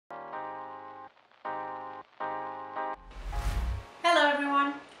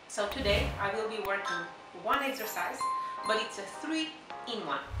So today I will be working one exercise, but it's a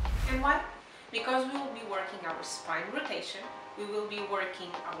 3-in-1. And why? Because we will be working our spine rotation, we will be working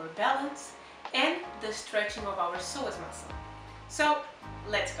our balance and the stretching of our psoas muscle. So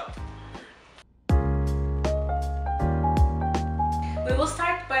let's go. We will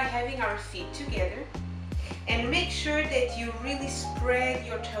start by having our feet together and make sure that you really spread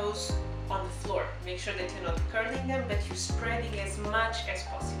your toes on the floor. Make sure that you're not curling them, but you're spreading as much as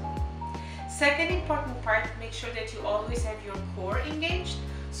possible. Second important part, make sure that you always have your core engaged,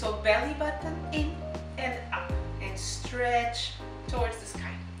 so belly button in and up and stretch towards the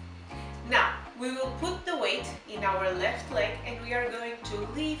sky. Now we will put the weight in our left leg and we are going to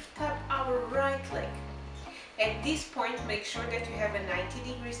lift up our right leg. At this point, make sure that you have a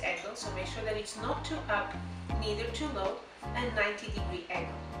 90 degrees angle, so make sure that it's not too up, neither too low, a 90-degree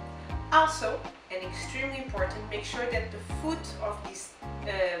angle. Also, and extremely important, make sure that the foot of this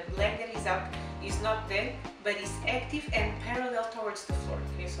leg that is up is not dead, but is active and parallel towards the floor.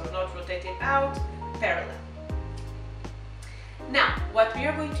 Okay, so not rotated out, parallel. Now, what we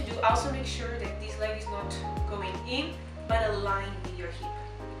are going to do, also make sure that this leg is not going in, but aligned with your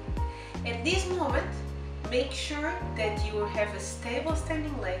hip. At this moment, make sure that you have a stable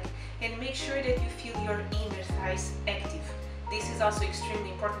standing leg and make sure that you feel your inner thighs active. This is also extremely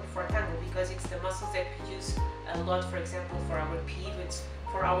important for Tango because it's the muscles that we use a lot, for example, for our pivots,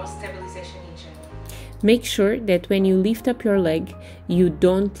 for our stabilization in general. Make sure that when you lift up your leg, you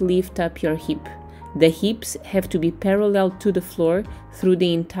don't lift up your hip. The hips have to be parallel to the floor through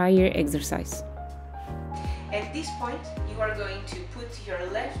the entire exercise. At this point, you are going to put your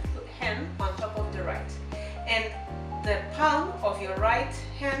left hand on top of the right. And the palm of your right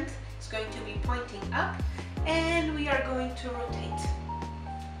hand is going to be pointing up and we are going to rotate.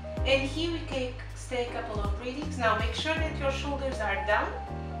 And here we can stay a couple of breathings. Now make sure that your shoulders are down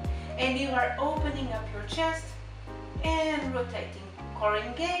and you are opening up your chest and rotating. Core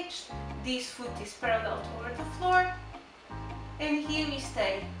engaged, this foot is parallel toward the floor and here we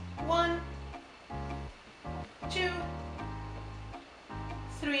stay 1, 2,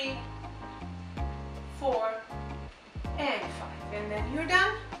 3, 4 and 5, and then you're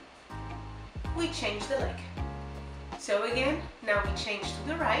done. We change the leg. So again, now we change to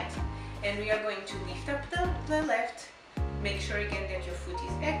the right and we are going to lift up the left. Make sure again that your foot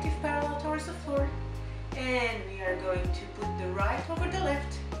is active parallel towards the floor and we are going to put the right over the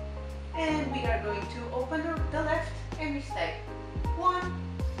left and we are going to open the left and we stay 1,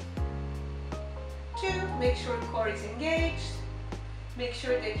 2, make sure core is engaged, make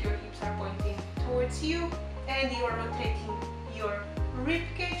sure that your hips are pointing towards you and you are rotating your rib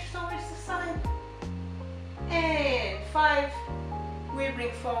cage towards the side, and 5, we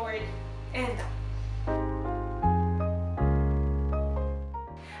bring forward and down.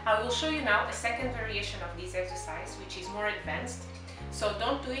 I will show you now a second variation of this exercise which is more advanced, so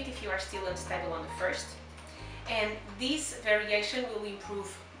don't do it if you are still unstable on the first. And this variation will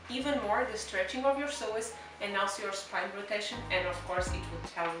improve even more the stretching of your psoas and also your spine rotation, and of course it will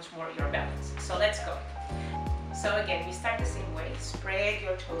challenge more your balance. So let's go. So again, we start the same way. Spread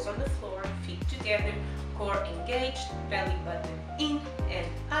your toes on the floor, feet together, core engaged, belly button in and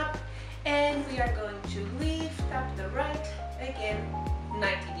up, and we are going to lift up the right, again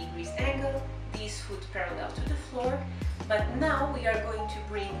 90 degrees angle, this foot parallel to the floor, but now we are going to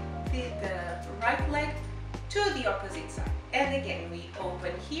bring the right leg to the opposite side, and again we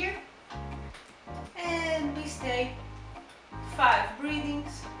open here and we stay 5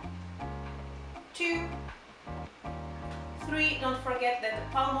 breathings, 2, 3, don't forget that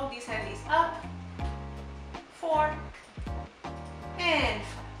the palm of this hand is up, 4 and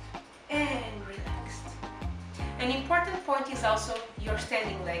 5, and relaxed. An important point is also your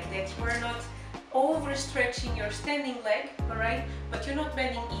standing leg, that you are not overstretching your standing leg, alright, but you're not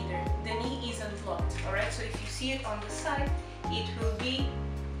bending either. The knee is unblocked, alright, so if you see it on the side, it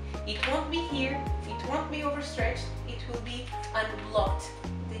won't be here, it won't be overstretched, it will be unblocked,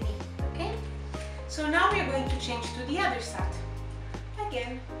 the knee, okay? So now we are going to change to the other side.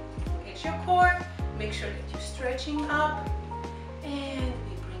 Again, engage your core, make sure that you're stretching up, and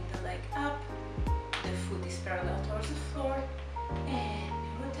we bring the leg up, the foot is parallel towards the floor, and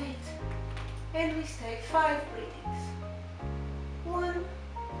we rotate. And we stay 5 breathings. 1,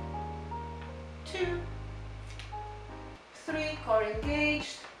 2, 3, core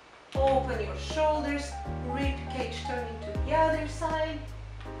engaged, open your shoulders, rib cage turning to the other side,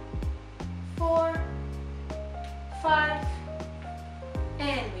 4, 5,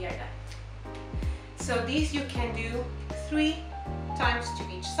 and we are done. So this you can do 3 times to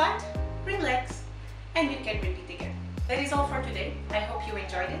each side, relax, and you can repeat again. That is all for today. I hope you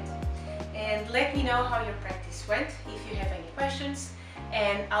enjoyed it. And let me know how your practice went if you have any questions.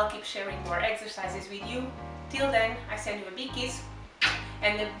 And I'll keep sharing more exercises with you. Till then, I send you a big kiss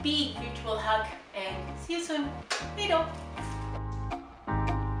and a big virtual hug. And see you soon. Bye.